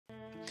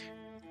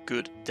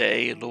Good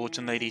day, lords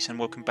and ladies, and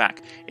welcome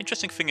back.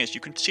 Interesting thing is,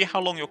 you can see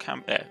how long your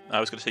I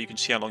was going to say you can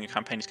see how long your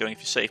campaign is going if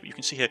you're safe, but you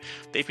can see here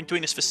they've been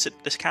doing this for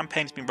this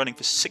campaign's been running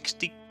for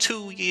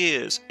 62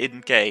 years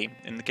in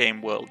the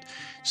game world.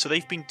 So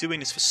they've been doing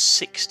this for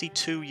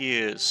 62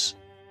 years.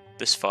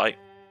 This fight.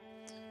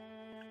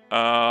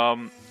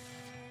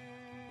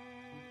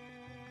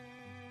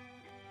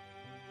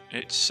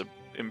 It's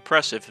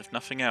impressive, if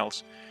nothing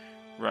else.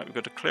 Right, we've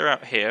got to clear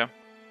out here.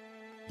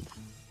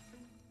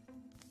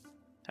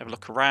 Have a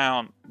look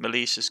around.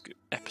 Melissa's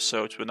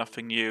episodes were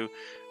nothing new,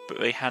 but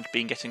they had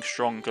been getting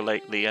stronger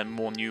lately and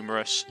more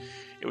numerous.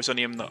 It was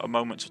only a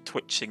moment of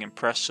twitching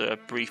impressor, a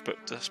brief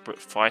but desperate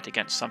fight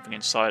against something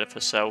inside of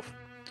herself.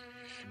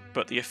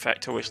 But the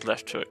effect always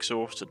left her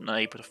exhausted and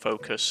unable to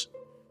focus.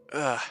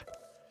 Ugh.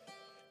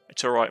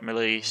 It's alright,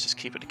 Melisse, just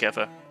keep it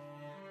together.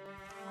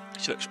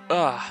 She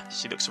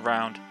looks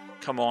around.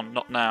 Come on,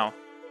 not now.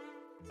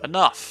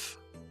 Enough!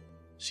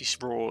 She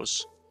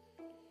roars.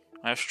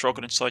 I have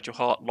struggled inside your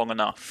heart long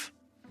enough.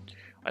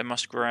 I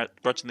must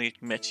grudgingly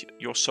admit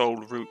your soul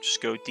roots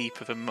go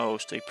deeper than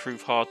most. They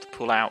prove hard to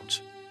pull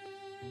out.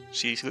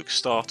 She looks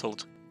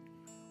startled.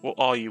 What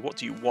are you? What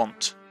do you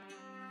want?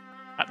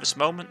 At this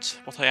moment,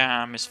 what I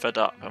am is fed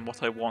up, and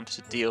what I want is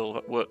a deal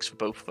that works for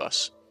both of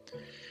us.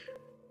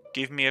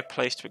 Give me a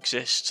place to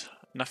exist,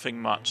 nothing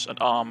much, an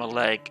arm, a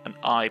leg, an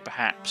eye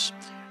perhaps,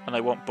 and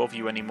I won't bother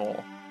you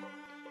anymore.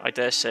 I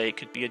dare say it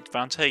could be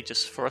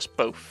advantageous for us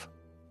both.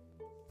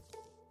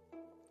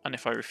 And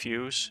if I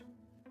refuse,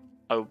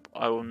 I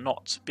will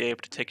not be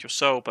able to take your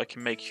soul, but I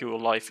can make your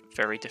life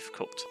very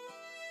difficult.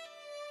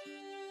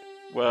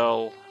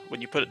 Well,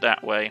 when you put it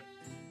that way,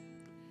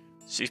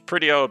 she's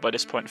pretty old by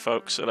this point,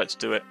 folks, so let's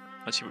do it.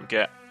 Let's see what we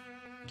get.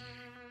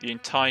 The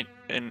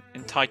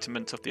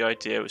entitlement of the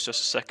idea was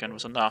just a second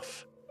was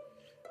enough,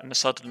 and a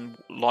sudden,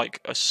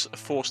 a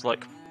force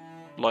like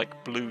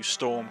blue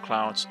storm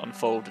clouds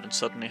unfolded, and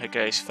suddenly her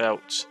gaze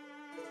felt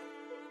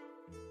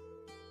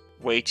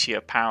weightier,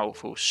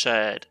 powerful,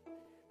 shared.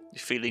 The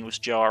feeling was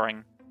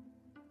jarring.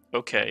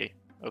 Okay,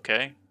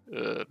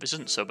 this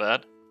isn't so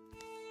bad.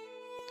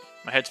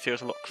 My head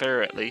feels a lot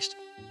clearer at least.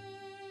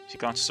 She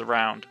glances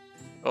around.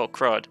 Oh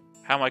crud,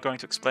 how am I going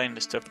to explain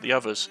this to the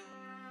others?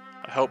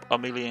 I hope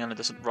Armeliana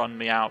doesn't run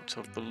me out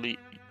of the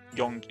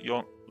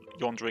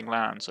yondering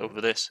lands over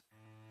this.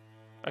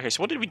 Okay,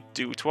 so what did we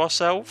do to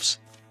ourselves?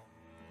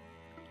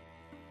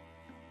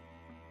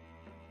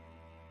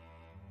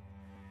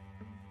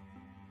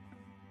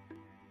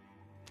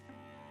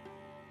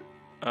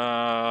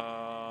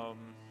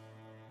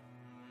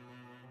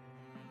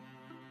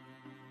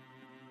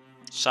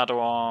 Shadow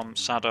arm,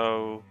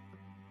 shadow.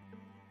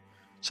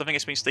 Something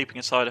that's been sleeping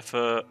inside of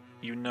her,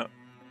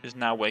 is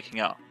now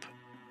waking up.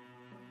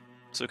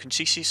 So can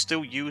she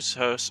still use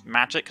her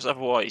magic? Because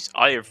otherwise,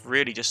 I have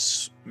really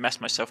just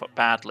messed myself up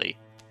badly.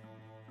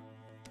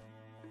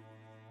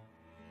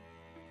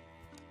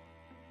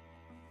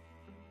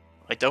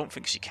 I don't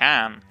think she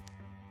can.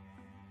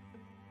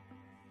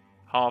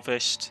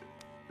 Harvest.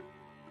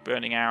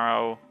 Burning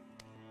arrow.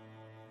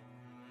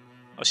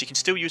 Oh, she can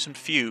still use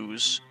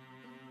Infuse.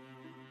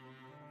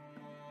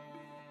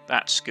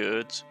 That's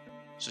good.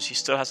 So she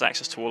still has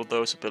access to all of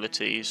those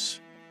abilities.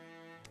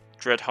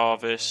 Dread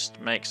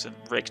Harvest makes and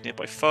rakes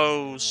nearby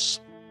foes.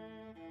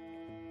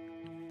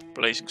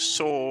 Blazing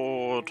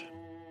Sword.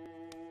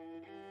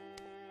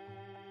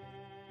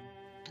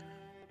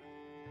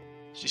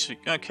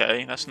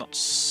 Okay, that's not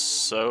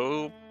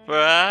so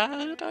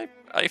bad.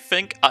 I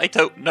think I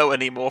don't know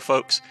anymore,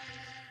 folks.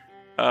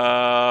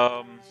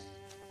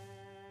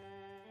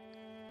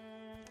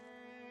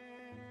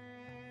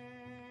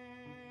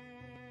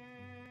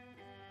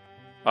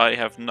 I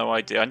have no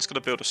idea. I'm just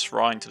going to build a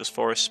shrine to this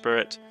forest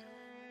spirit.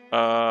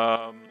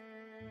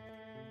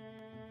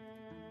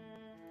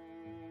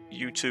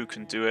 You two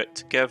can do it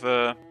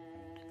together.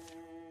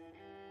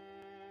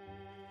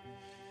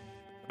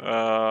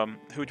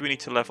 Who do we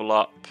need to level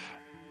up?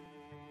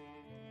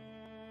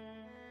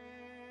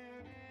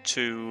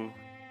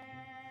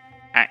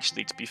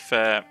 Actually, to be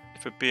fair,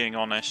 if we're being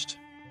honest,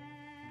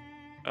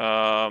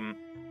 no,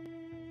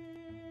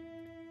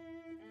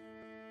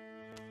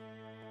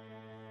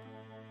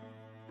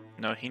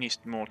 he needs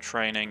more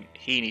training.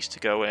 He needs to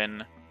go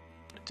in,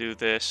 do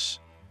this.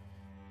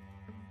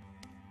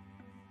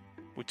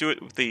 We'll do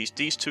it with these.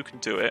 These two can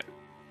do it.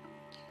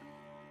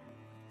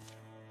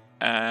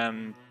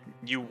 And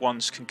you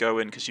ones can go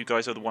in, because you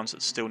guys are the ones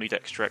that still need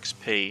extra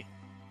XP.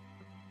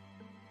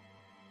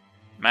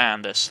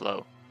 Man, they're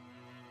slow.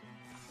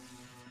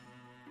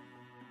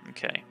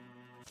 Okay.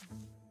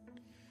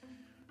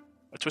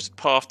 A twisted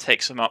path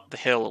takes them up the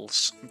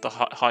hills, the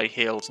high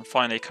hills, and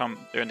finally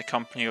they're in the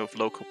company of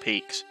local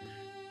peaks.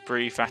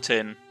 Breathe that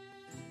in.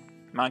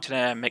 Mountain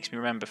air makes me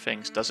remember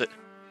things, does it?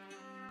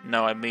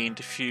 No, I mean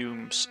the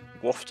fumes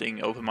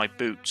wafting over my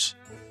boots.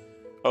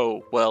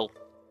 Oh, well.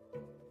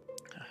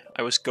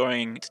 I was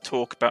going to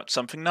talk about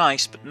something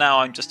nice, but now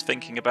I'm just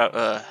thinking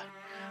about,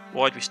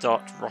 why did we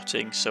start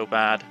rotting so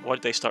bad? Why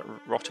did they start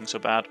rotting so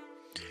bad?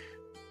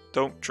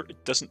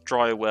 It doesn't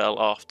dry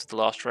well after the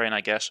last rain,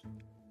 I guess.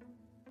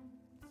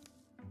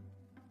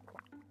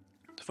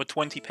 For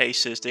 20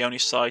 paces, the only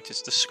sight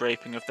is the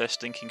scraping of their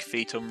stinking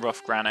feet on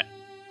rough granite.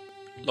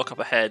 Look up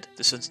ahead,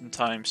 distance and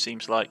time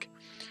seems like.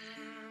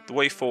 The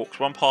way forks,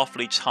 one path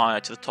leads higher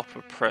to the top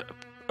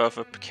of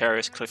a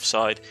precarious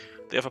cliffside.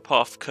 The other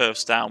path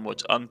curves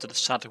downwards under the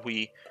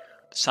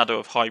shadow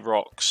of high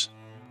rocks.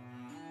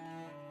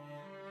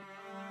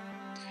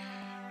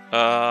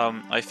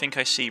 I think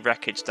I see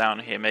wreckage down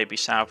here, maybe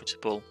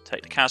salvageable.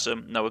 Take the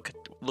chasm. No, it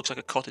looks like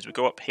a cottage. We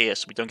go up here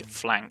so we don't get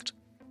flanked.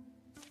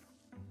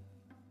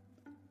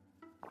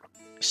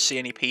 See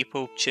any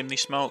people? Chimney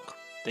smoke?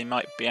 They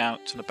might be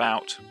out and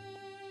about.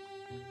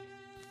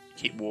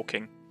 Keep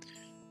walking.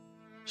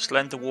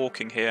 Slender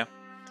walking here.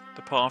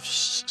 The path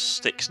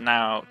sticks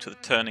now to the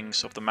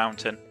turnings of the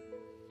mountain.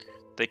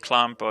 They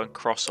clamber and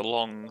cross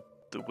along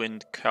the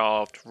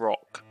wind-carved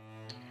rock.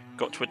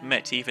 Got to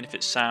admit, even if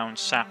it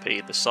sounds sappy,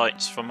 the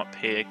sights from up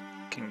here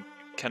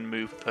can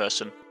move a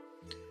person.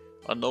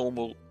 My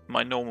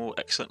normal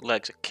excellent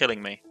legs are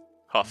killing me.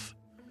 Huff.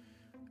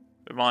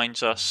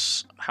 Reminds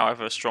us,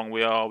 however strong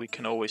we are, we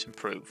can always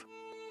improve.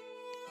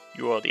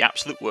 You are the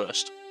absolute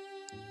worst.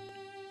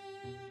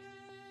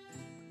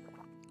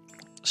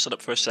 Shut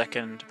up for a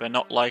second. We're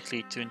not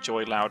likely to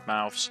enjoy loud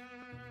mouths.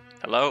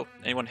 Hello?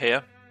 Anyone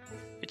here?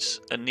 It's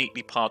a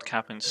neatly piled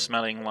cabin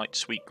smelling like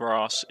sweet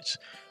grass. It's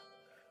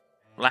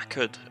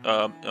lacquered,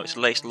 its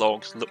laced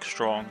logs look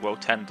strong, well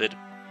tended.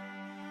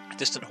 A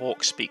distant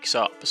hawk speaks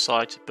up.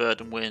 Besides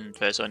bird and wind,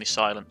 there's only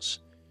silence.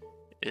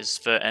 Is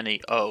there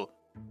any... Oh.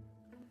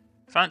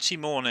 Fancy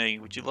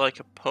morning. Would you like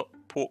a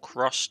pork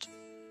rust?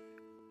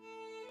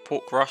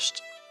 Pork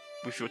rust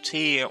with your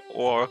tea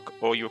or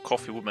your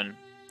coffee, woman?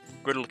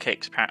 Griddle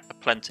cakes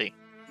plenty.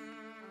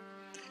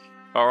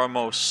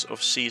 Aromas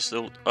of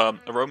sizzling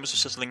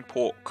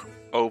pork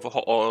over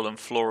hot oil and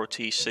floral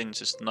tea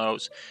sings its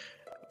nose.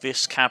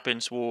 This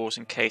cabin's walls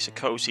encase a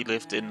cosy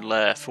lived-in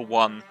lair for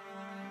one.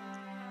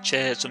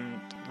 Chairs and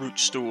root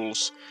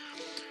stools.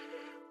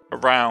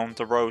 Around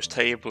the rose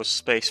table is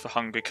space for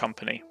hungry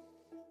company.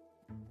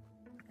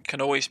 Can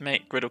always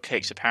make griddle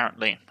cakes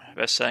apparently.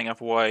 Those saying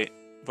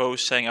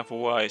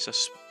otherwise are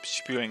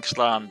spewing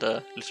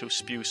slander, little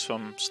spews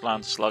from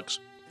slander slugs.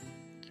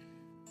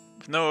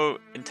 With no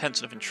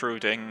intention of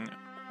intruding,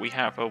 we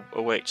have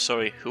wait,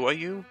 sorry, who are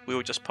you? We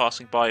were just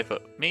passing by,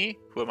 but me?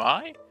 Who am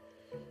I?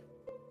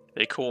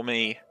 They call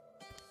me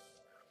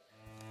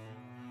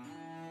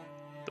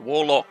the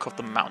Warlock of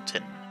the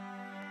Mountain.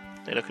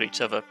 They look at each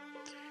other.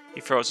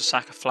 He throws a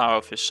sack of flour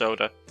of his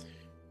soda.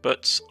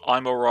 But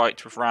I'm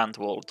alright with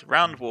Randwald.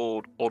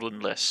 Randwald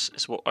Ordenless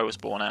is what I was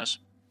born as.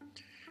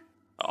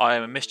 I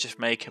am a mischief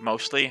maker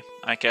mostly.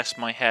 I guess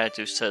my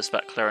hairdo says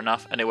that clear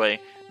enough. Anyway,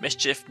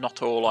 mischief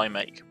not all I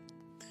make.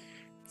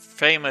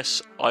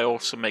 Famous, I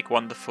also make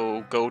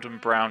wonderful golden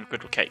brown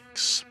griddle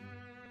cakes.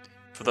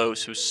 For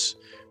those who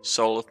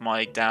solve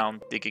my down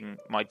digger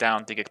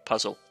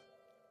puzzle.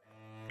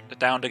 The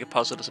down digger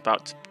puzzle is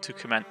about to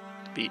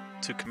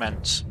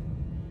commence.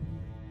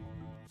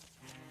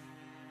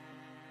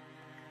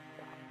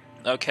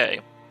 Okay,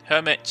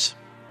 hermit.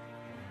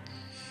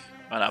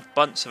 And a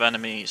bunch of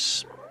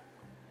enemies.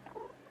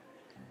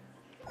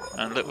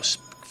 And a little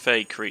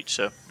fey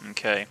creature.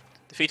 Okay.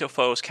 Defeat all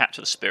foes, capture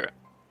the spirit.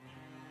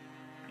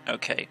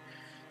 Okay.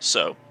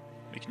 So,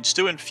 we can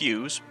still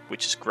infuse,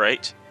 which is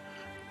great.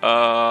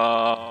 Rakes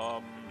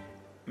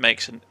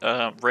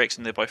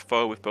a nearby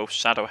foe with both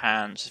shadow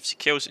hands. If she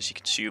kills it, she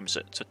consumes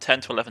it. So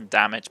 10 to 11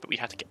 damage, but we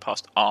had to get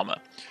past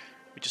armor,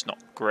 which is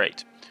not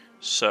great.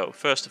 So,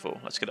 first of all,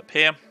 let's get up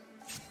here.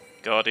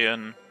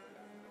 Guardian.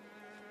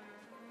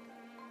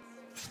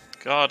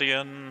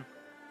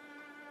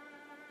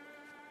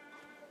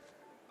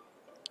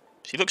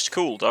 She looks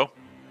cool though.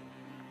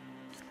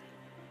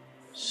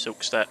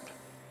 Silk step.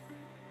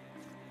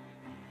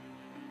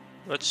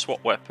 Let's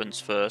swap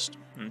weapons first,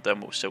 and then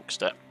we'll silk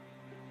step.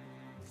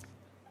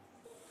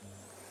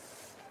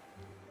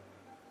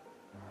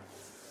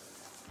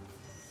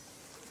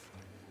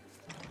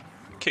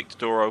 Kick the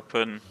door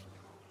open.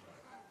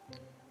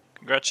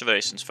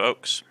 Congratulations,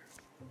 folks.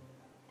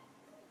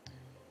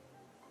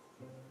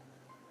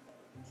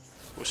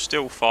 We'll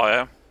still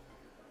fire.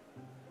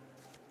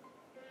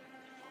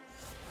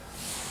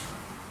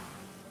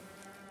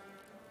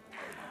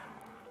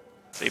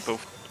 They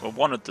both, well,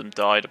 one of them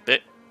died a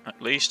bit,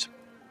 at least.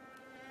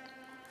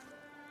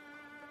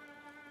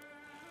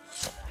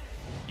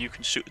 You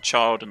can shoot the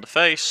child in the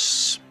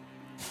face.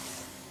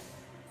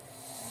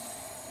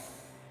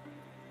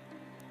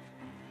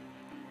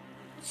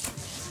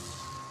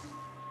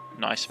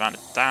 Nice amount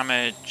of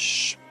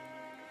damage.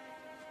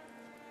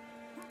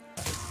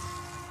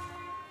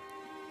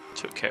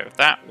 Took care of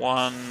that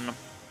one.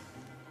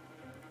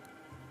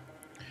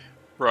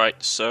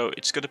 Right, so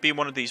it's going to be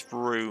one of these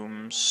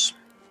rooms.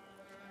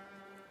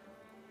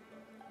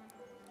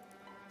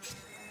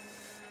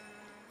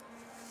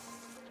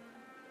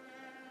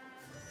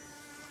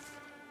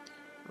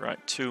 Right,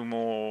 2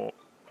 more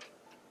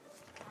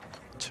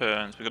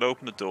turns. We're going to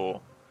open the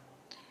door.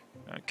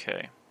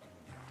 Okay.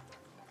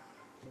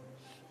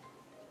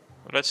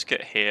 Well, let's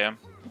get here.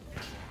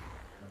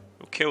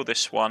 We'll kill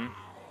this one.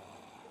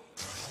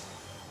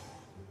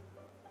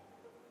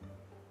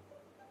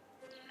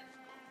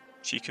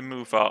 She can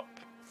move up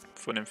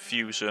for an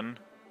infusion.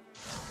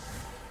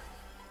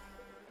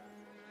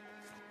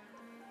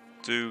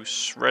 Do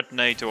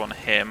Shrednader on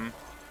him.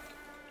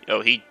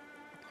 Oh, he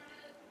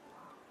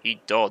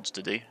dodged,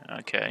 did he?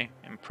 Okay,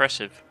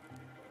 impressive.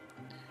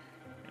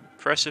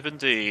 Impressive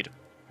indeed.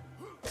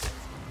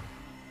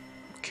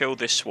 Kill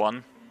this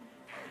one.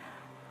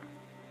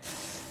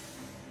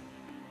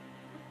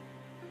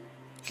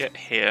 Get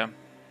here.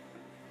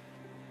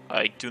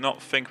 I do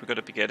not think we're going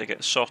to be able to get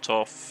the shot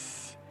off.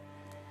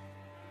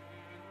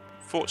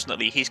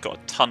 Fortunately, he's got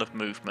a ton of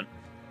movement.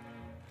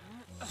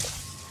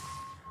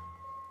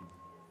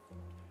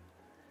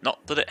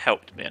 Not that it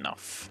helped me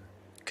enough.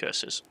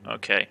 Curses.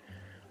 Okay.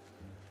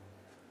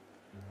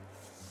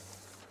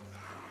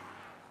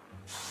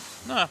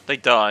 No, they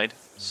died,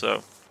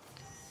 so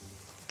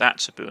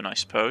that's a boon, I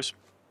suppose.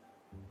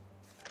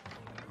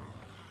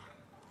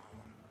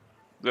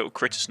 Little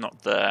critter's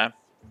not there,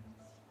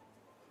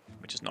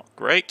 which is not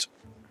great.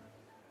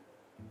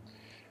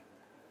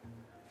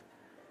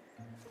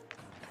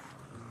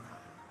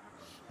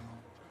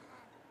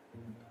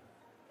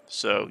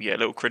 So yeah,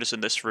 little critter's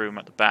in this room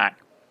at the back.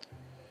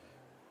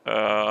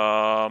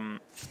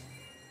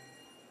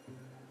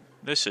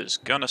 This is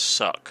gonna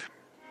suck.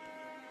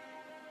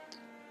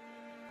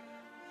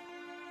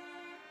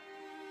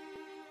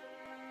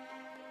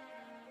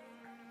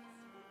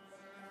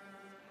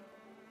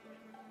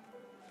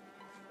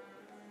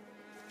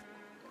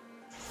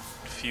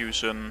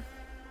 Fusion.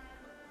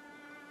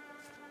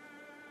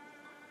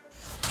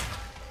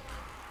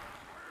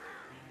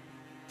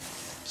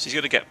 She's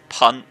gonna get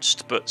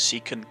punched, but she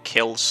can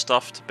kill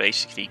stuff to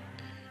basically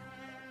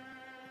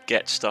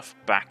get stuff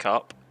back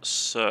up.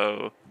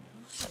 So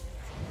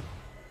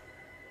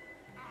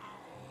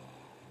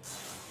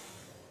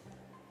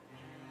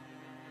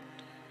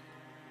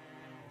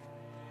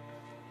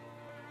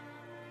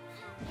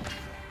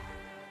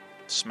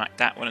smack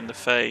that one in the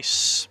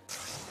face.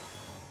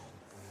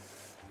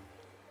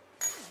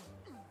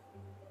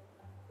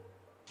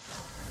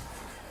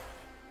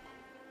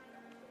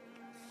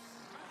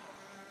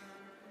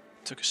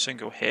 Took a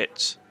single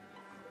hit.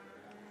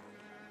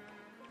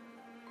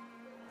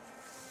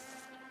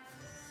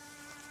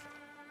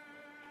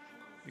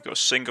 You got a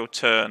single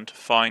turn to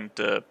find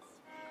the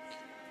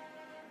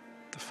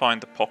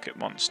pocket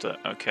monster.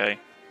 Okay.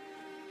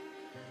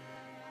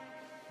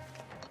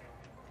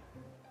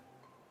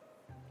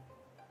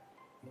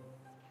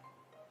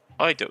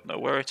 I don't know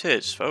where it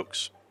is,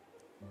 folks.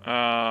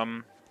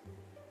 Because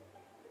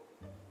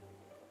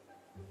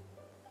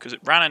it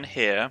ran in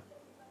here.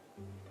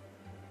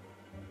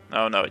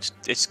 Oh no,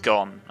 it's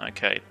gone.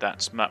 Okay,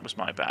 that was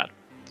my bad.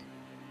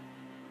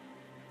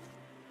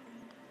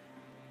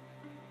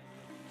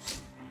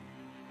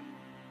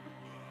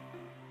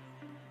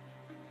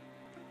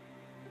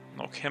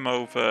 Knock him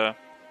over.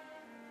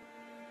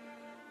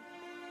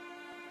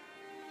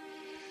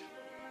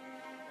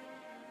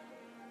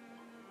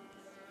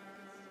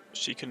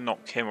 She can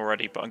knock him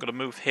already, but I'm going to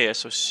move here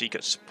so she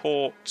gets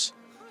support.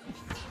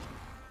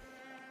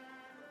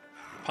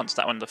 Punch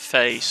that one in the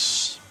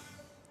face.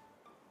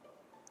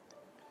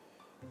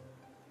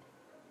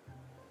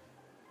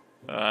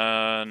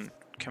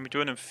 Can we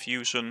do an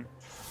infusion?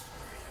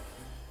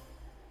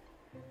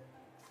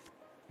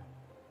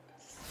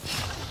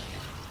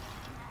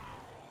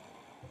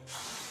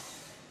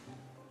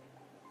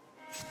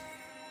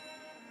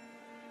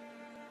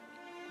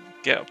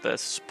 Get up there,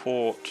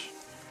 support.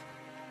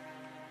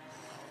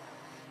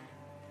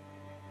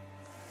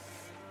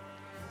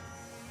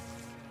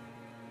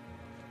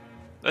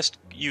 Let's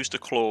use the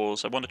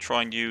claws. I want to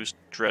try and use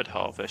Dread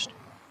Harvest.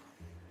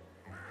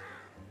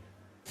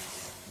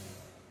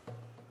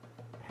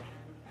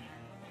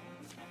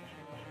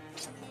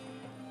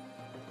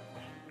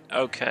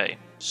 Okay,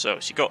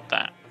 so she got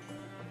that.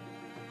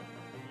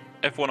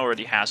 Everyone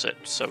already has it,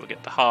 so we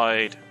get the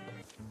hide.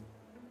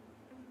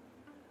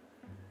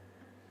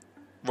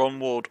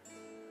 Ronwald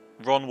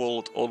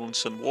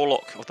Orlinson,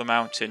 Warlock of the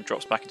Mountain,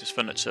 drops back into his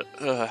furniture.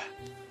 Ugh.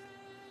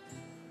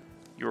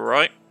 You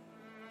alright?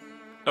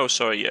 Oh,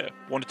 sorry, yeah.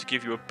 Wanted to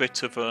give you a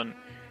bit of an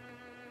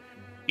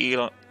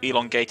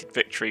elongated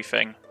victory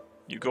thing.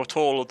 You got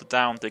all of the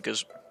down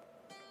diggers.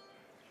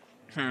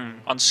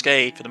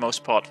 Unscathed for the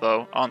most part,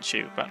 though, aren't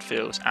you? That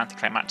feels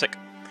anticlimactic.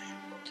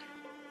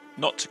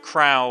 Not to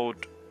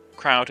crowd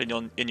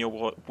in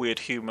your weird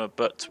humour,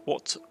 but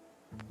what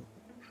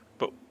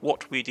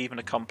we'd even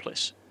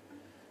accomplish.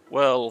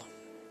 Well,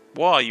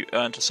 why, you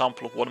earned a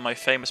sample of one of my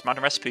famous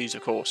mountain recipes,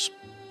 of course.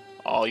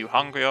 Are you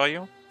hungry, are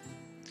you?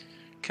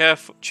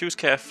 Choose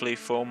carefully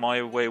for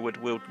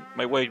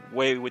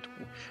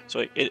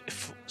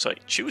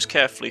choose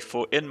carefully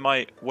for in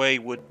my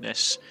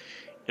waywardness,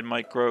 in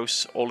my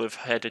gross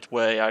olive-headed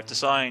way, I've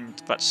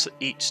designed that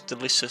each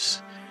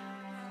delicious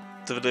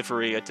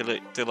delivery a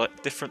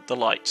different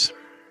delight.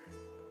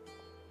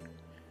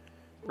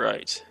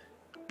 Right.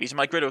 These are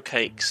my griddle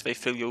cakes. They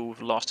fill you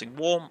with lasting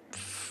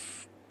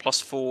warmth.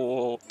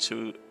 +4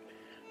 to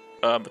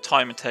a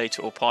time and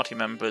to all party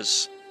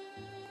members.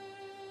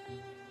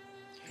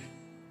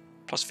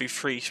 +3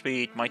 free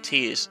speed. My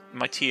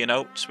tea and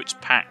oats, which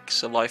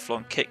packs a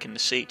lifelong kick in the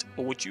seat.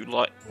 Or would you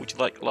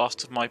like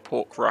last of my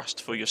pork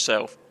rust for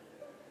yourself?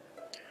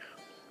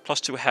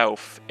 +2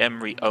 health,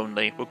 Emery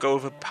only. We'll go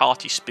with a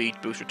party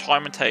speed boost.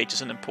 Retirement age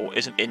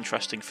isn't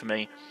interesting for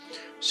me,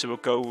 so we'll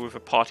go with a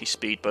party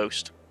speed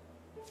boost.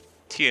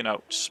 Tea and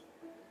oats.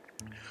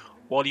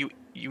 While you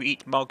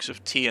eat mugs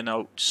of tea and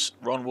oats,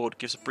 Ronward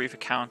gives a brief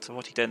account of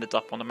what he'd ended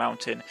up on the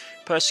mountain.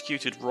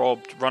 Persecuted,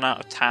 robbed, run out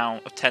of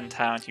 10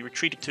 town, he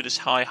retreated to this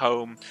high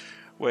home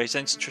where his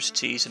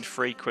eccentricities and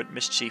frequent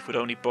mischief would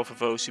only bother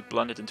those who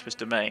blundered into his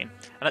domain.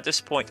 And at this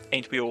point,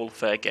 ain't we all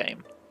fair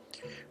game?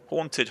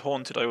 Haunted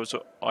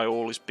I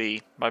always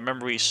be. My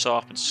memory is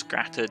sharp and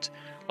scattered,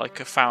 like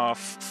a flung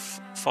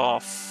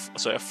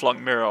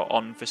mirror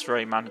on this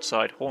very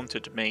mountainside.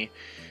 Haunted me,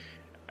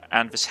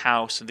 and this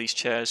house, and these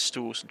chairs,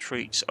 stools, and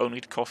treats.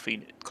 Only the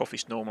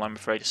coffee's normal, I'm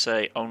afraid to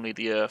say. Only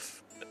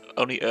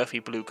earthy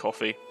blue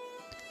coffee.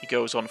 He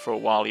goes on for a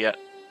while yet.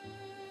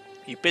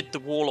 You bid the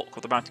warlock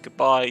of the mountain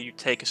goodbye. You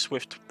take a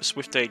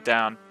swift day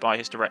down by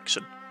his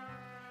direction.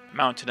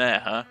 Mountain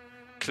air, huh?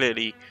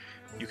 Clearly,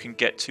 you can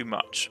get too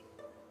much.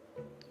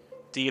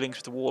 Dealings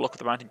with the warlock of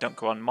the mountain don't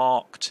go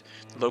unmarked.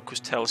 The locals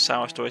tell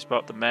sour stories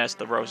about the mares of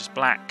the roses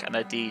black and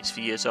their deeds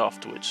for years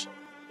afterwards.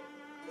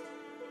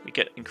 We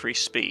get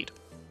increased speed.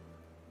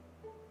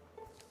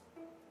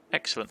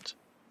 Excellent.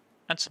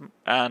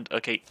 And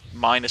okay,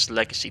 minus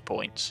legacy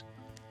points.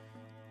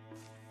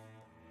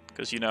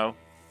 Because, you know,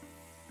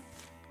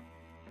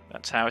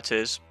 that's how it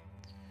is.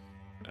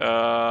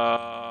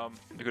 We're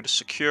going to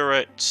secure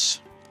it.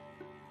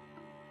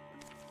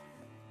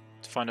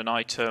 To find an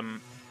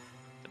item.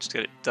 Let's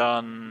get it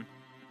done.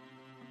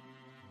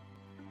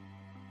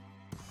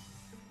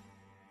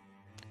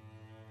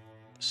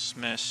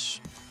 Dismiss.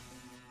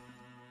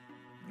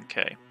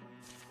 Okay.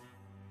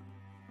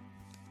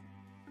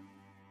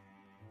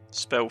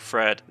 Spell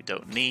thread we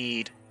don't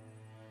need.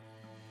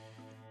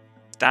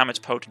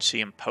 Damage, potency,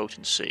 and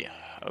potency.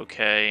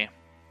 Okay.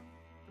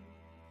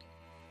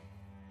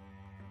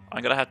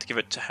 I'm gonna have to give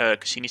it to her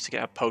because she needs to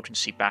get her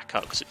potency back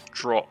up because it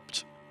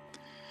dropped.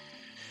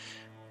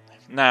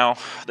 Now,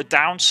 the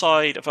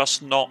downside of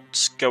us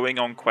not going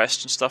on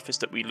quest and stuff is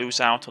that we lose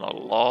out on a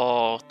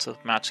lot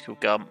of magical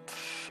gump,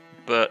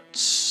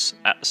 but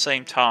at the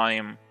same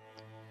time,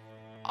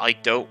 I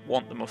don't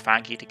want the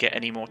Mofagi to get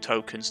any more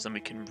tokens than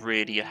we can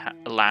really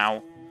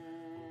allow.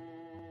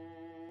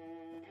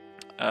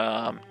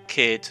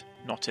 Kid,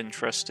 not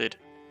interested.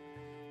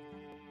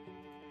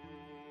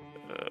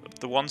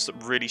 The ones that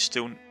really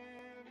still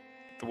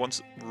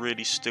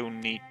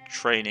need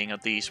training are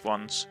these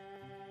ones.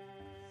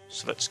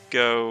 So let's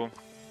go.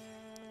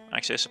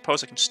 Actually, I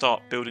suppose I can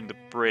start building the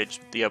bridge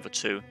with the other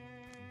two.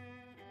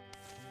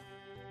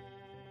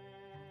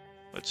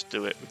 Let's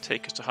do it. It would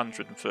take us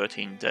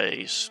 113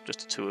 days,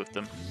 just the two of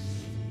them.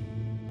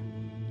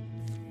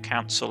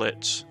 Cancel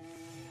it.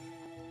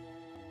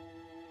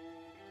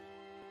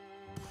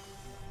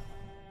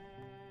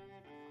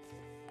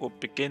 We'll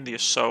begin the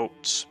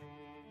assault.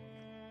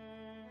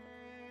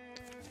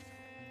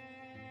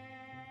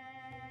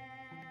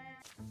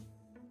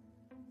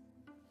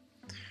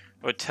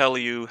 I would tell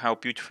you how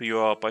beautiful you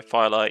are by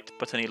firelight,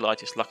 but any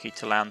light is lucky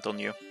to land on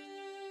you.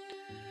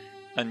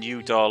 And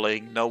you,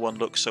 darling, no one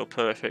looks so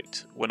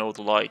perfect when all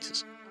the light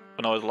is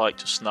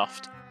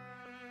snuffed.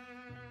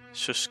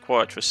 Just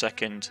quiet for a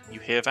second.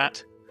 You hear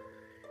that?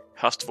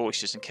 Hushed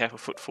voices and careful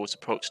footfalls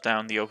approach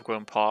down the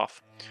overgrown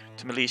path.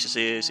 To Melissa's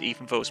ears,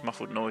 even those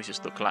muffled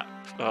noises look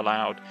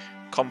loud.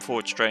 Come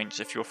forward, strangers.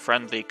 If you're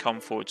friendly, come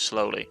forward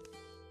slowly.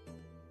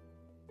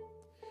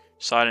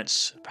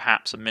 Silence,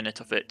 perhaps a minute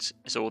of it,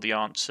 is all the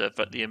answer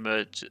that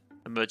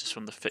emerges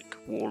from the thick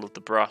wall of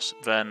the brush.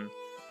 Then,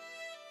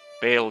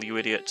 Bail, you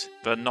idiot,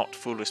 they're not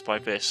fool us by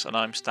this, and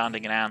I'm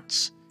standing in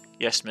ants.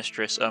 Yes,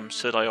 mistress,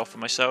 should I offer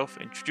myself?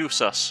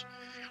 Introduce us.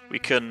 We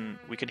can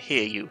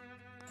hear you.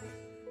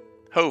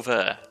 Ho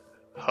there.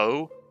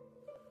 Ho?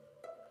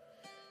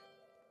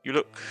 You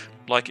look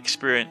like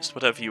experienced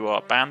whatever you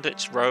are.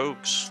 Bandits,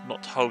 rogues,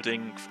 not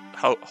hounding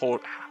for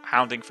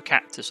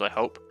captors, I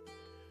hope.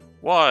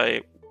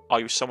 Why? Are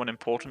you someone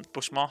important,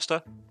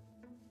 Bushmaster?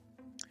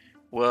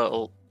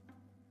 Well...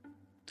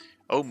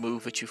 Oh,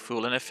 move it, you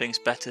fool. Anything's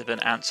better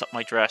than ants up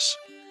my dress.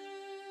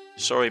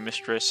 Sorry,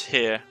 mistress.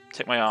 Here,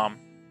 take my arm.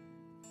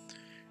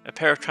 A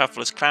pair of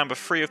travellers clamber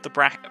free of the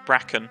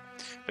bracken,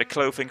 their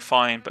clothing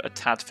fine but a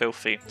tad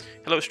filthy.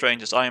 Hello,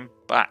 strangers. I am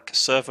back,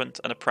 servant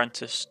and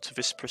apprentice to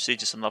this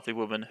prestigious and lovely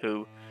woman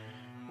who...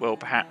 Well,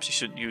 perhaps you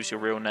shouldn't use your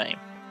real name.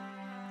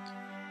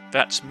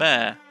 That's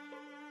Mare.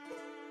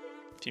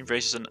 He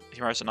raises an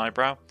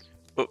eyebrow.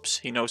 Oops,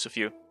 he knows of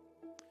you.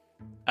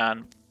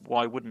 And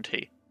why wouldn't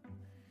he?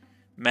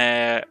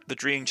 Mare, the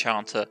dream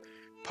chanter,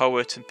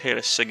 poet and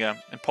peerless singer,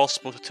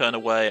 impossible to turn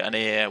away an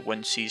ear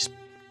when she's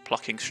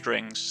plucking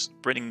strings,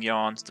 spinning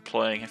yarns,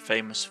 deploying her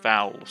famous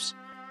vowels.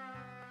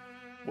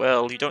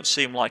 Well, you don't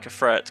seem like a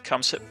threat.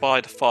 Come sit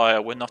by the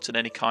fire. We're not in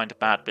any kind of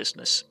bad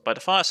business. By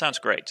the fire sounds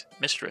great.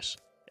 Mistress.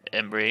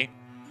 Embry.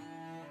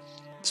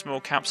 The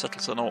small camp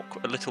settles a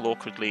little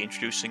awkwardly.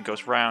 Introducing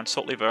goes round.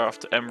 Shortly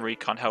thereafter, Emery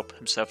can't help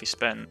himself.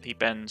 He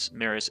bends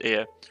Mira's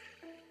ear.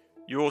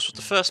 Yours was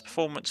the first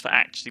performance that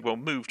actually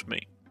moved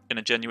me in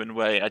a genuine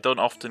way. I don't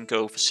often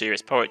go for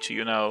serious poetry,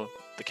 you know,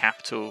 the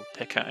capital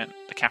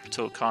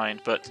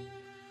kind, but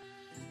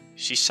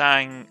she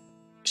sang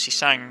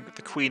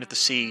The Queen of the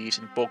Seas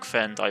in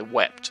Bogfend. I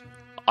wept.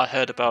 I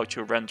heard about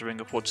your rendering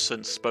of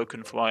Woodson,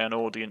 spoken for an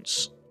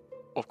audience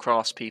of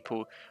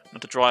craftspeople.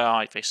 Not a dry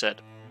eye, they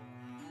said.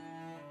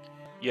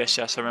 Yes,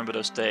 I remember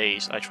those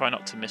days. I try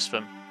not to miss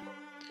them.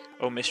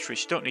 Oh,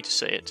 mistress, you don't need to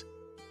say it.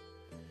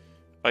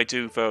 I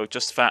do, though,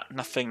 just that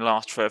nothing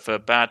lasts forever.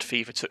 Bad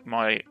fever took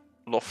my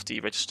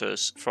lofty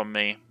registers from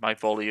me. My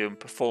volume,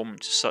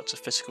 performance is such a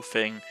physical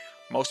thing.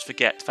 Most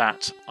forget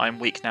that. I am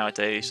weak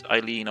nowadays. I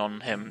lean on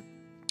him.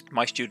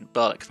 My student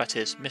Burke, that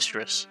is,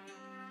 mistress.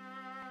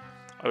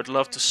 I would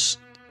love to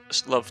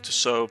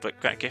sow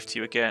that gift to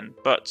you again,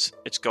 but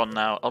it's gone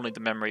now. Only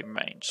the memory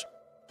remains.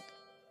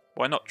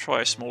 Why not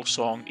try a small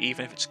song,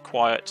 even if it's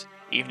quiet,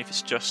 even if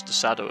it's just the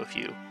shadow of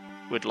you?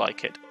 Would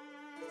like it.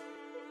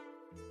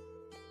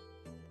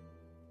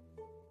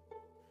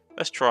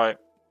 Let's try it.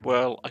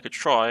 Well, I could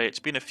try. It's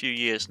been a few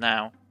years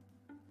now.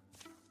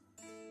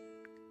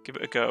 Give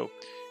it a go.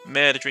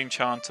 Mare, the dream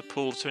chanter,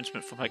 pulls her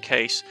instrument from her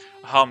case.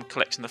 A hum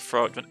collects in the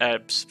throat, then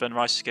ebbs, then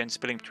rises again,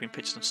 spilling between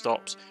pitches and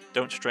stops.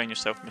 Don't strain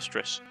yourself,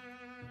 mistress.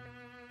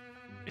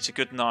 It's a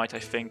good night, I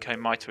think. I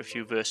might have a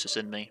few verses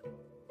in me.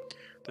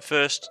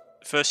 First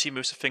she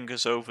moves her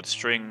fingers over the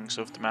strings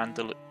of the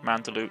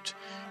mandolute.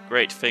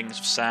 Great things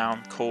of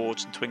sound,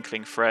 chords and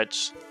twinkling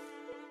threads.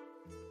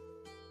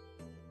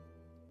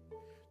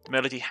 The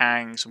melody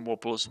hangs and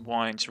wobbles and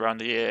winds around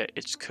the ear.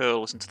 It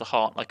curls into the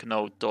heart like an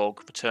old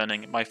dog,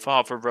 returning. My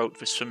father wrote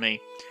this for me.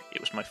 It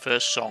was my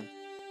first song.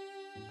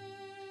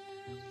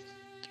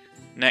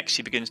 Next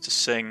he begins to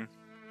sing.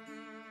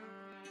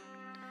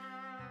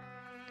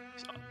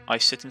 I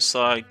sit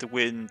inside the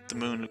wind, the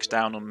moon looks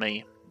down on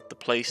me. The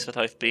place that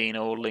I've been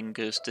all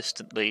lingers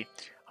distantly.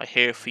 I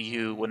hear for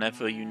you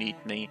whenever you need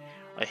me.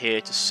 I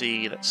hear to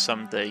see that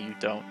someday you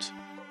don't.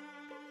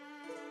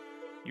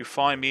 You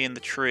find me in the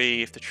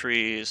tree if the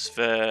tree is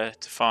there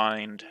to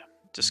find.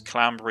 Just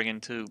clambering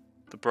into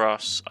the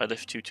brass, I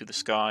lift you to the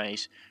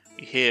skies.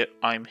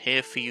 I'm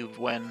here for you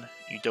when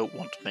you don't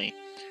want me.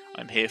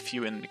 I'm here for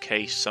you in the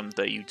case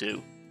someday you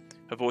do.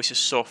 Her voice is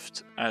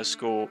soft as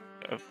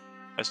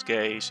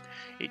gaze.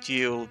 It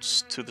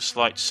yields to the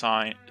slight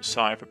sigh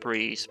of a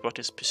breeze, but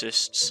it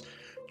persists,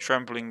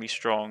 tremblingly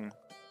strong.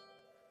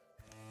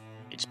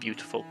 It's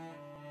beautiful.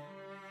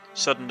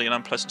 Suddenly an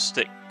unpleasant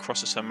stick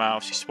crosses her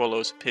mouth. She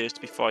swallows, appears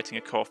to be fighting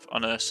a cough.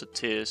 Unearthly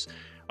tears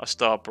are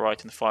star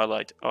bright in the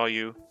firelight. Are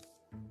you,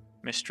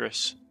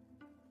 mistress?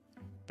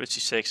 But she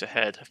shakes her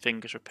head. Her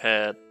fingers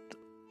repaired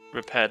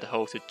the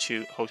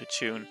halted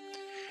tune.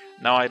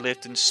 Now I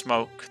lived in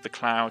smoke, the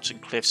clouds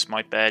and cliffs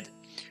my bed.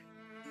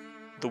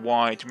 The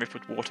wide and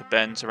rippled water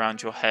bends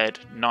around your head.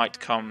 Night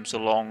comes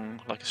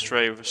along like a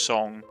stray with a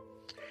song.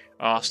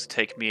 Ask to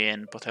take me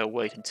in, but I'll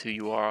wait until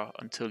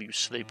you're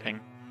sleeping.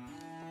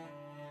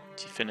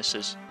 She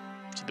finishes.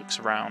 She looks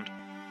around.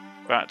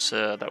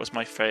 That was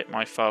my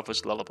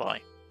father's lullaby.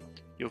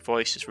 Your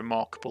voice is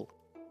remarkable.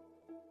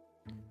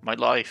 My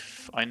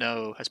life, I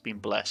know, has been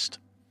blessed.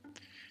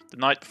 The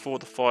night before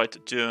the fight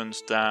at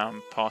Durns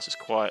Dam passes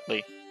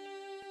quietly.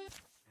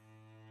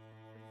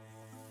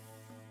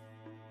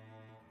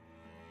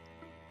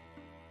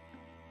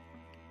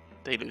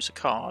 They lose a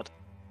card.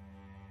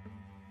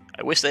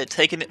 I wish they had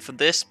taken it from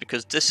this,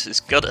 because this is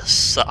gonna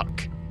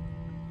suck.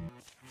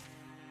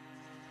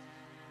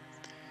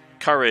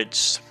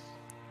 Courage.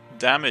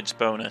 Damage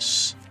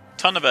bonus.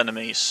 Ton of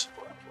enemies.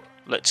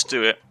 Let's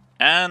do it.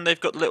 And they've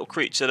got the little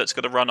creature that's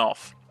going to run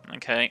off.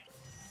 Okay.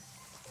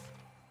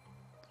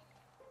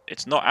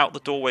 It's not out the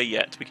doorway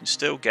yet. We can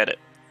still get it.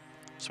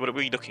 So what are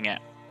we looking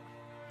at?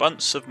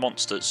 Bunch of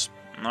monsters.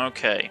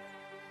 Okay.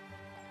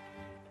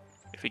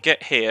 If we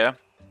get here,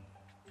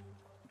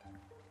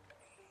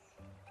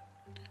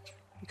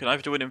 we can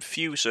either do an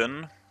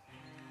infusion,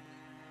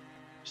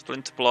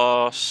 Splinter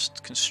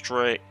Blast,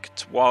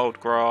 Constrict, Wild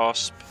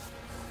Grasp.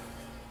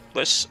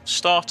 Let's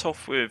start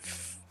off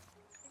with,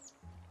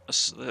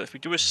 if we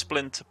do a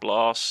Splinter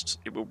Blast,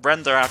 it will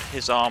render out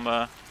his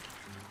armor,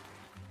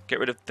 get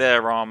rid of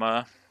their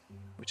armor,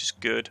 which is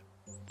good.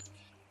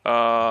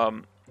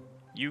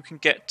 You can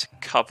get to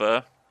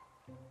cover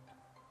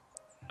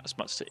as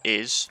much as it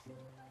is.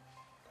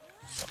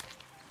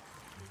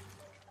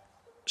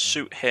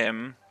 Shoot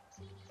him.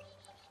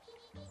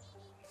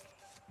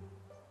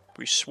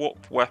 We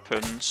swap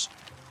weapons.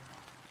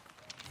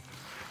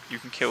 You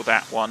can kill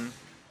that one.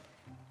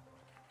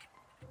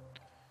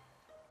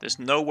 There's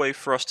no way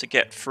for us to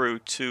get through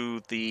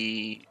to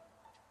the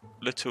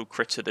little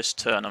critter this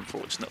turn,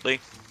 unfortunately.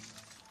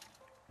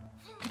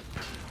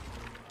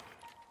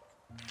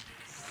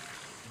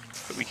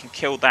 But we can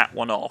kill that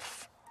one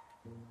off.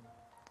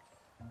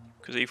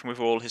 Because even with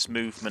all his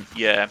movement,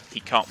 yeah,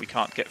 we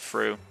can't get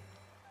through.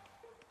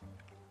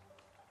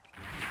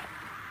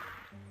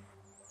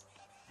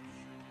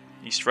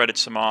 He's threaded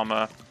some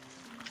armor.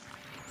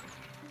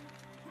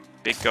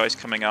 Big guy's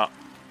coming up.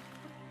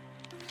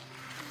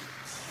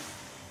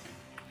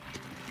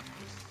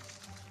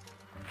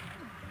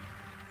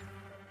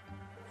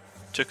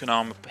 Took an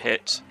armor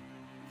hit.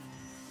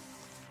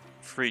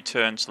 3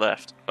 turns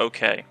left.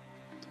 Okay.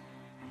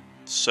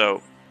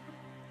 So,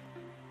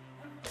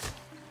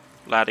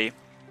 laddie,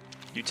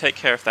 you take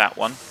care of that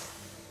one.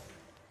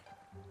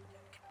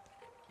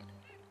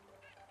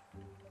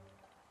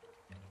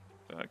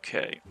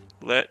 Okay,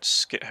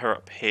 let's get her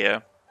up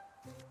here.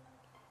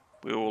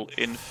 We will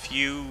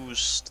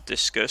infuse the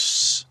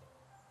discus.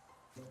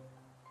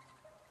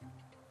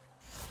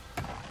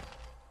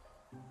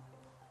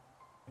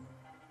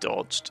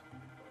 Dodged.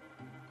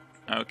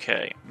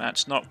 Okay,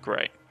 that's not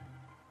great.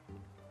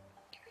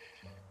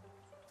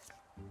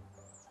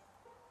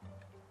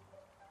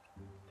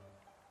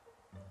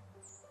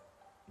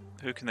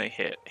 Who can they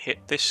hit?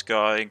 Hit this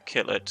guy and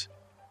kill it.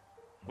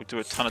 We'll do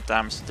a ton of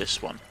damage to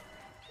this one.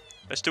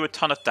 Let's do a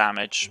ton of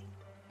damage.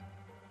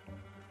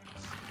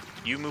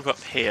 You move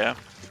up here.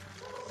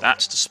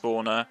 That's the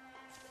spawner.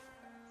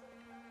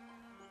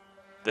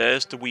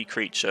 There's the wee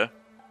creature.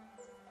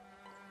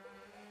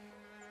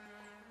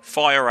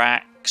 Fire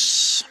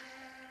axe.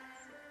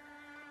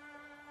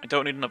 I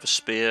don't need another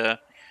spear.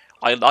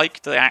 I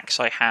like the axe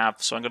I have,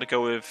 so I'm going to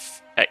go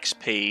with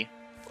XP.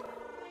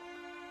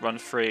 Run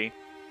free.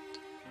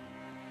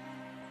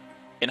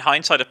 In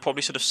hindsight, I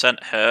probably should have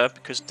sent her,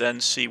 because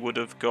then she would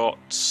have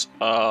got...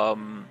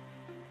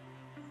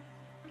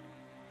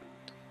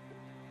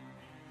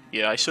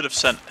 Yeah, I should have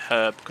sent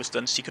her, because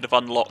then she could have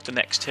unlocked the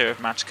next tier of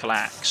magical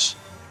axe.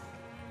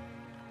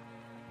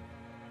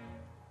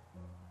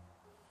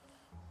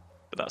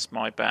 But that's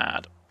my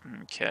bad.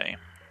 Okay.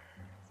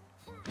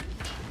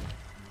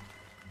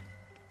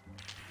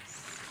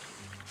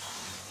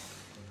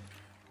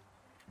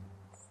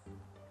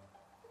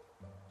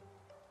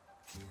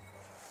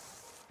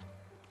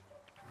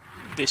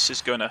 This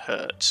is going to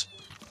hurt.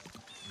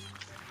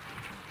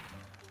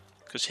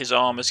 Because his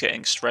armor's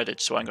getting shredded,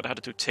 so I'm going to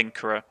have to do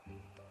Tinkerer.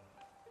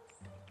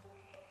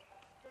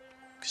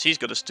 Because he's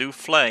got to do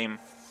Flame.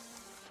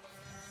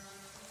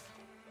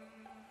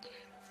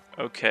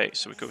 Okay,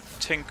 so we go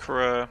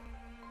Tinkerer.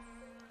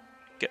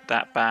 Get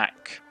that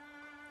back.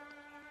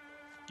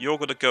 You're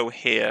going to go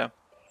here.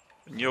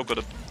 And you're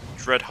going to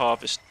Dread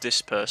Harvest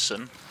this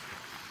person.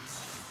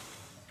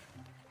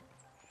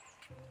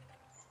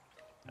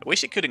 I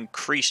wish it could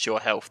increase your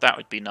health, that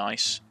would be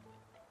nice.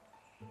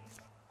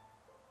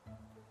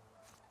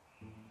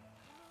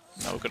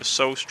 No, we've got a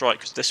Soul Strike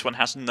because this one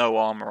has no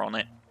armor on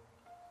it.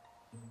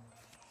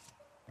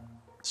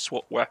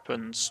 Swap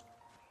weapons.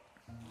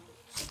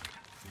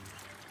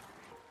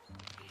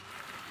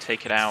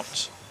 Take it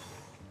out.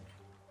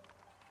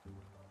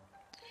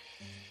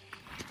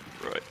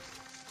 Right.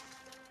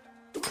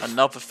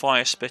 Another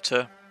Fire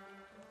Spitter.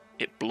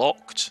 It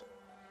blocked.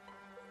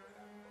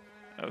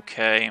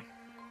 Okay.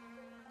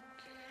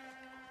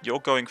 You're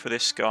going for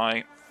this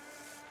guy.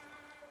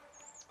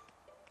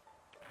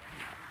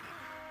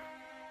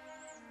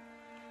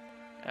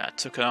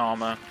 Took an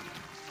armor.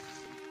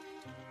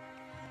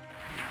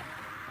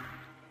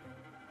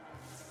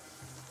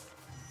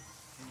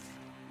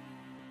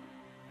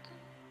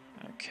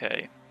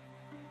 Okay.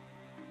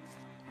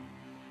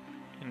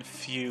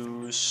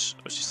 Infuse.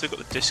 Oh, she's still got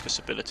the discus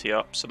ability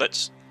up, so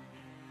let's...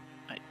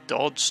 I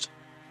dodged.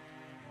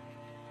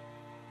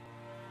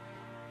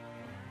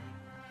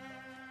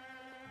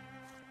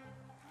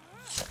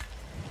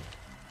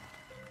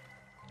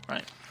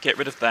 Right, get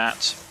rid of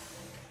that.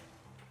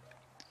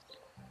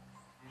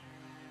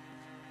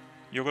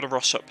 You're going to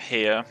rush up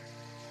here.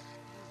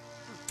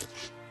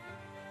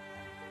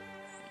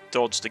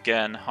 Dodged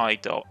again, high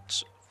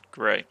dot.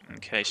 Great,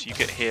 okay, so you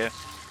get here.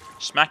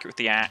 Smack it with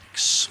the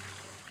axe.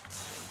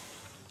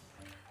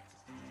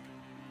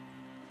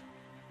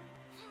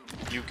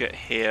 You get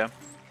here.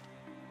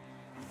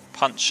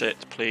 Punch it,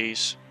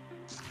 please.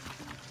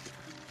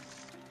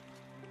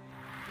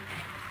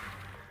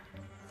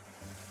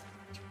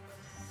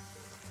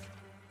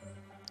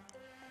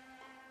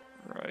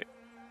 Right.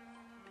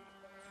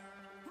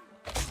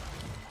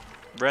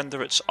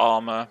 Render its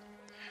armor.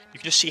 You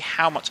can just see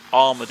how much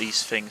armor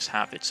these things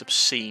have. It's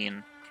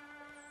obscene.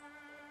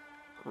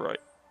 Right.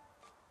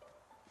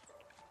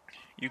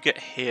 You get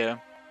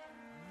here.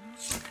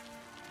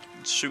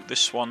 Shoot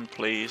this one,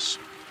 please.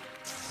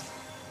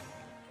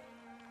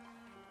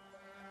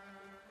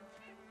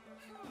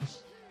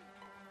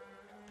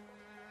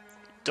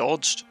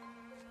 Dodged?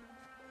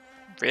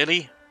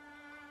 Really?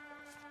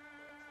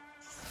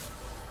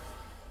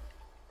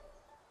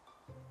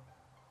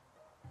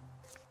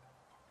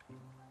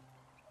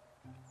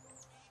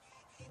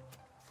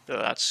 Oh,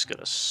 that's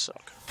gonna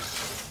suck.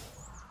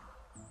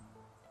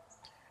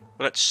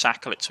 Well, let's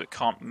shackle it so it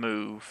can't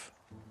move.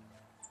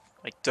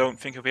 I don't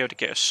think I'll be able to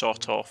get a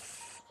shot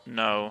off.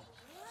 No.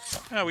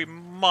 Oh, we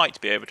might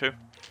be able to.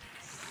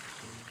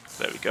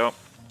 There we go.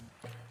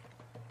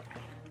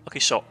 Lucky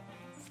shot.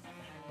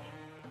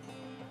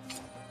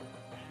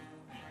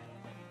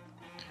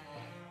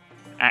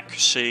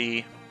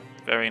 Accuracy.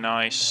 Very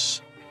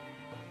nice.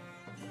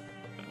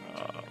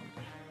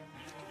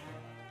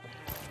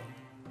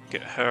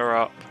 Get her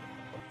up.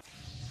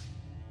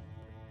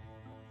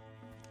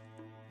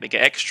 They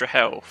get extra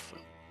health.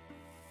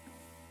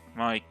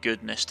 My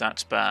goodness,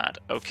 that's bad.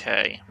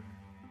 Okay.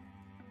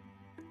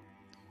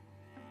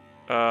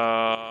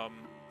 We're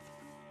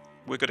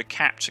going to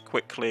capture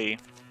quickly.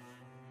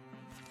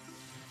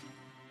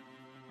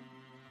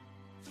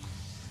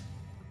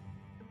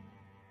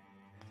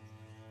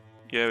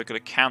 Yeah, we're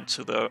going to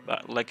counter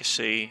that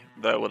legacy,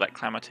 though, or that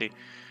calamity.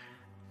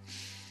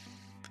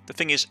 The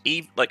thing is,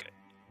 like,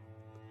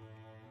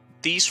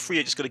 these three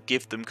are just going to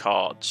give them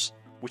cards,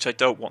 which I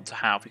don't want to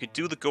have. We could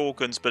do the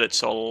Gorgons, but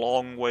it's a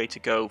long way to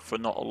go for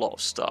not a lot of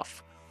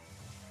stuff.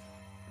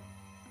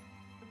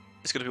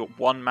 It's going to be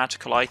one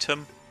magical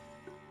item.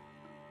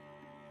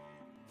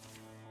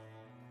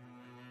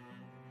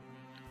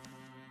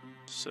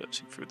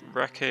 Searching through the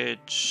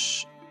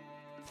wreckage.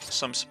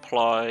 Some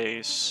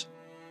supplies.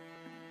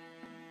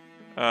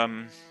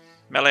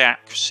 Melee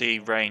accuracy,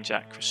 range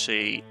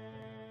accuracy.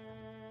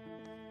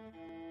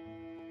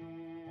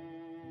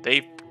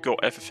 They've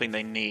got everything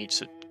they need,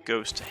 so it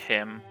goes to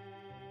him.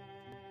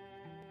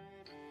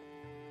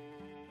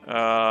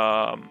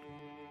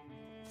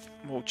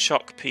 We'll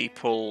chuck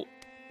people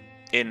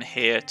in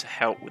here to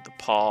help with the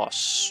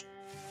pass.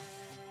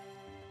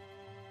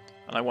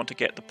 And I want to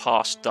get the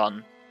pass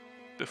done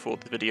before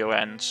the video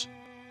ends.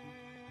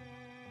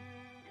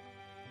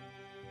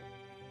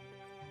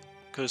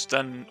 Because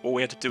then all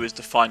we have to do is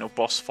the final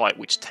boss fight,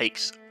 which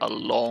takes a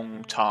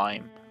long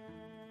time.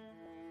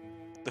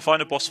 The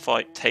final boss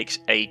fight takes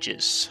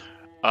ages.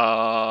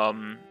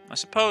 I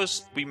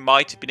suppose we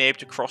might have been able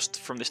to cross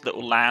from this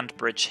little land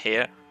bridge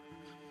here.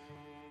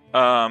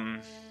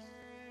 In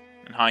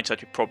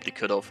hindsight, we probably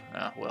could have.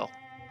 Well,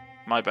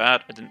 my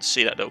bad. I didn't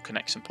see that little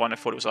connection point. I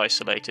thought it was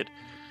isolated.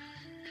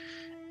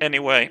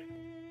 Anyway.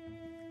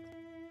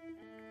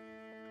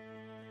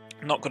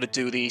 I'm not going to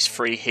do these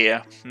three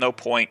here. No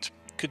point.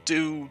 Could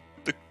do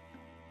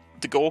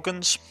the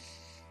Gorgons.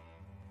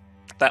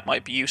 That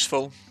might be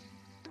useful.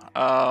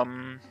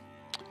 But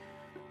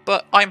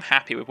I'm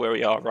happy with where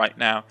we are right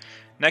now.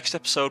 Next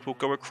episode, we'll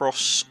go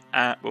across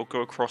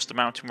the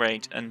mountain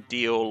range and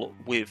deal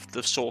with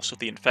the source of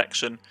the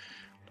infection.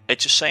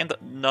 It's a shame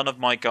that none of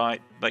my guys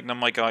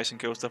and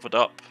girls leveled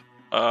up.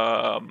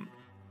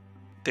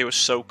 They were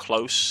so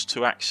close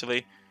to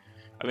actually.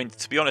 I mean,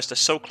 to be honest, they're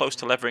so close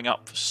to leveling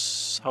up.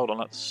 Hold on,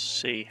 let's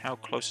see. How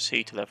close is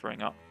he to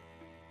leveling up?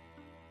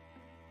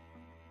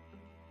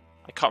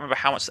 I can't remember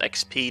how much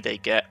XP they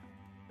get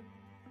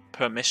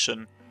per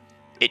mission.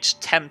 It's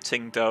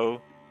tempting,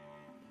 though.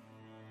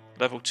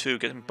 Level 2,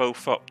 get them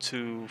both up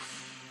to...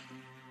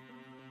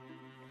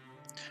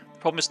 The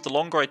problem is, the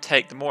longer I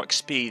take, the more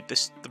XP,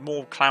 the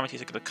more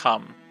calamities are going to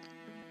come.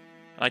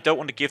 And I don't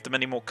want to give them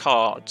any more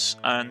cards,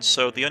 and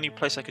so the only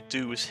place I could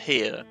do is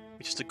here,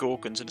 which is the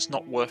Gorgons, and it's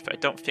not worth it. I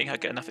don't think I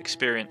get enough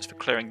experience for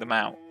clearing them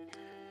out.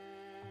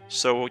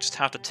 So we'll just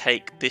have to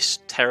take this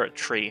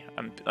territory,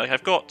 and I'm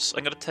going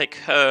to take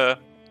her,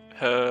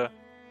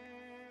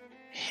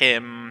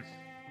 him,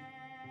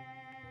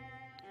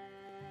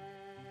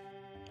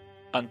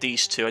 and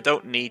these two. I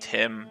don't need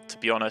him, to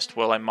be honest.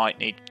 Well, I might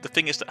need... The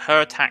thing is that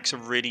her attacks are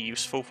really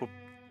useful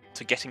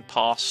to getting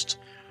past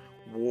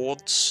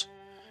wards,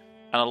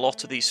 and a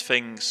lot of these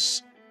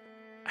things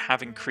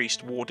have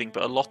increased warding,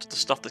 but a lot of the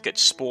stuff that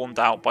gets spawned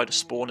out by the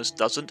spawners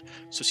doesn't,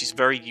 so she's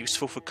very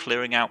useful for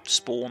clearing out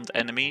spawned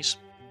enemies.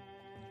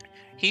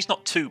 He's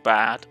not too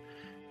bad,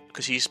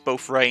 because he's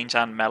both range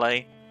and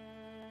melee.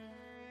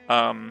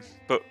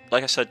 But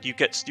like I said, you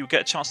get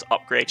a chance to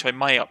upgrade, so I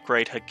might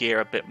upgrade her gear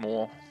a bit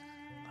more.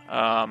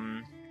 But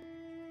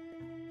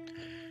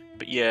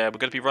yeah, we're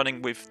going to be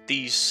running with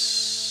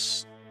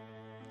these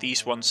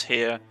ones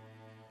here.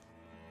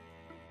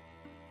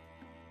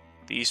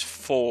 These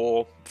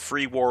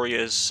three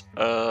warriors,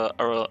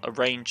 a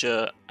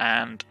ranger,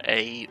 and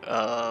a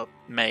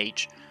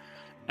mage.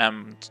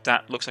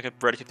 That looks like a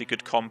relatively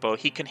good combo.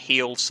 He can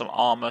heal some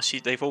armor.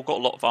 They've all got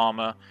a lot of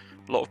armor,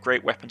 a lot of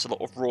great weapons, a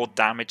lot of raw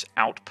damage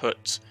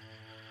output.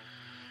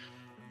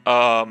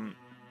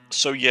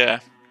 So yeah.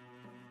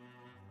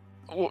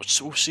 We'll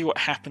see what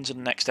happens in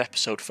the next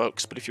episode,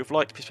 folks. But if you've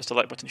liked, please press the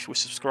like button. If you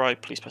wish to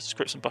subscribe, please press the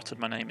subscription button.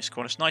 My name is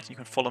Cornish-knight, and you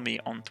can follow me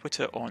on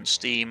Twitter or on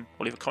Steam,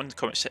 or leave a comment in the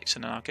comment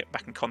section, and I'll get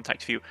back in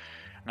contact with you.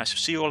 And I shall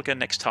see you all again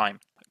next time.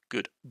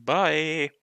 Goodbye.